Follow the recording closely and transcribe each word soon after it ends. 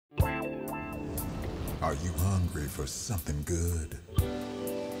Are you hungry for something good?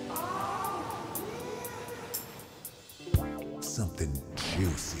 Something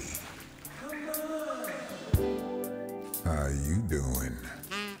juicy. How you doing?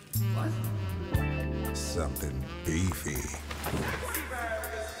 What? Something beefy.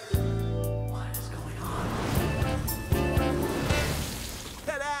 What is going on?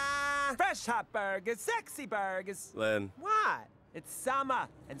 Ta-da! Fresh hot burgers, sexy burgers. Len. What? It's summer,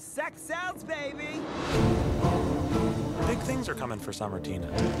 and sex sells, baby. Big things are coming for Summer, Tina.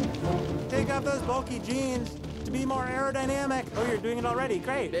 Take off those bulky jeans to be more aerodynamic. Oh, you're doing it already.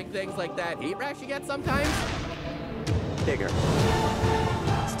 Great. Big things like that heat rash you get sometimes? Bigger.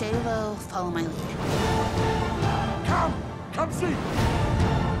 Stay low, follow my lead. Come see!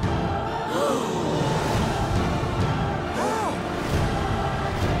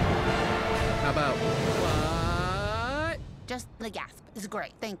 How about what? Just the gasp is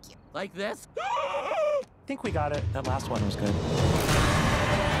great, thank you. Like this? I think we got it. That last one was good.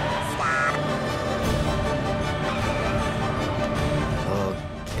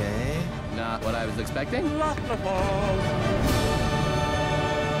 Okay. Not what I was expecting.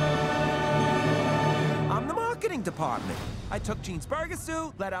 I'm the marketing department. I took Jean's burger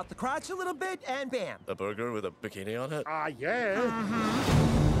suit, let out the crotch a little bit, and bam. A burger with a bikini on it? Yeah.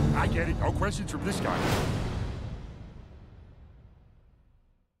 I get it. No questions from this guy.